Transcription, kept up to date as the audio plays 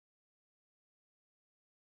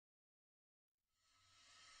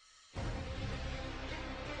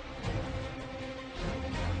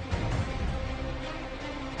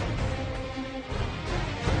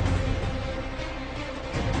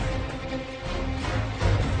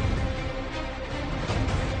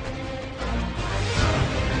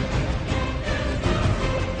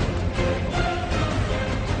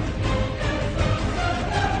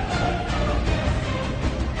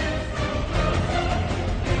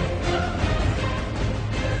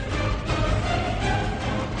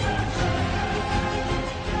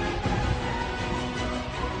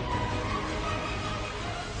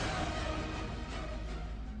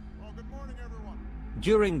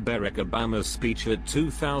During Barack Obama's speech at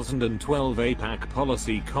 2012 APAC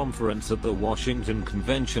Policy Conference at the Washington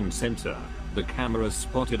Convention Center, the camera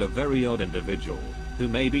spotted a very odd individual, who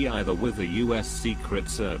may be either with the US Secret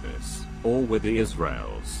Service, or with the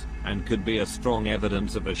Israels, and could be a strong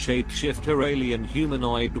evidence of a shapeshifter alien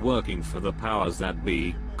humanoid working for the powers that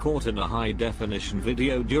be, caught in a high-definition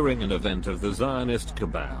video during an event of the Zionist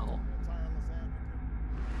cabal.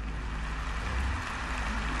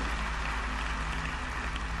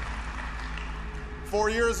 "4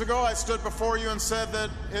 years ago, I stood before you and said that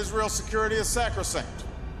Israel's security is sacrosanct.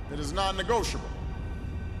 It is non-negotiable.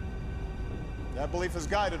 That belief has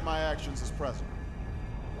guided my actions as president."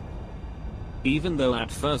 Even though at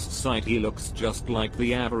first sight he looks just like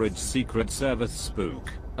the average Secret Service spook,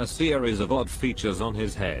 a series of odd features on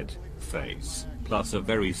his head, face, plus a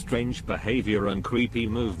very strange behavior and creepy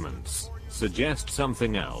movements, suggest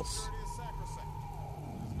something else.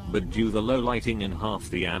 But due to the low lighting in half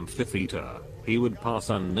the amphitheater, he would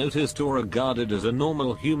pass unnoticed or regarded as a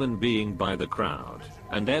normal human being by the crowd,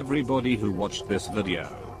 and everybody who watched this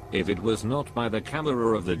video, if it was not by the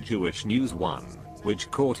camera of the Jewish News 1,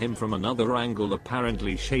 which caught him from another angle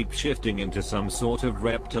apparently shape-shifting into some sort of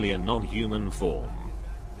reptilian non-human form.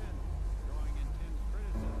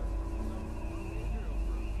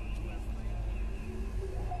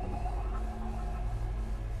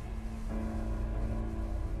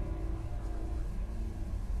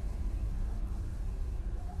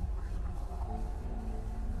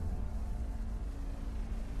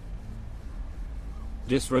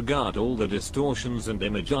 Disregard all the distortions and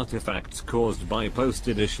image artifacts caused by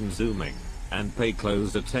post-edition zooming, and pay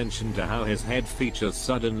close attention to how his head features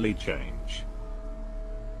suddenly change.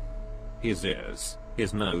 His ears,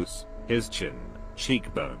 his nose, his chin,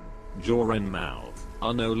 cheekbone, jaw and mouth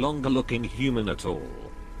are no longer looking human at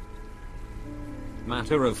all.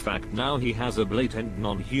 Matter of fact, now he has a blatant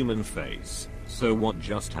non-human face. So what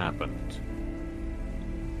just happened?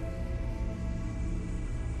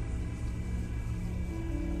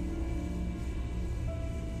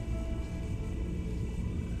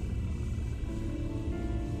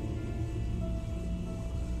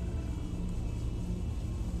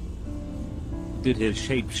 Did his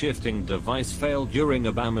shape-shifting device fail during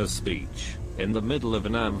Obama's speech, in the middle of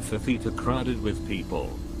an amphitheater crowded with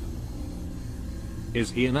people? Is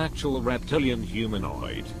he an actual reptilian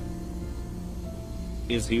humanoid?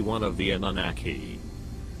 Is he one of the Anunnaki?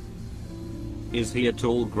 Is he a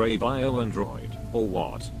tall grey bio-android, or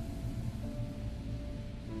what?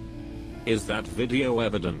 Is that video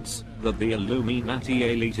evidence that the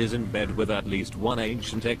Illuminati elite is in bed with at least one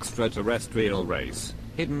ancient extraterrestrial race,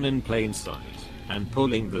 hidden in plain sight, and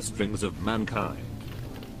pulling the strings of mankind?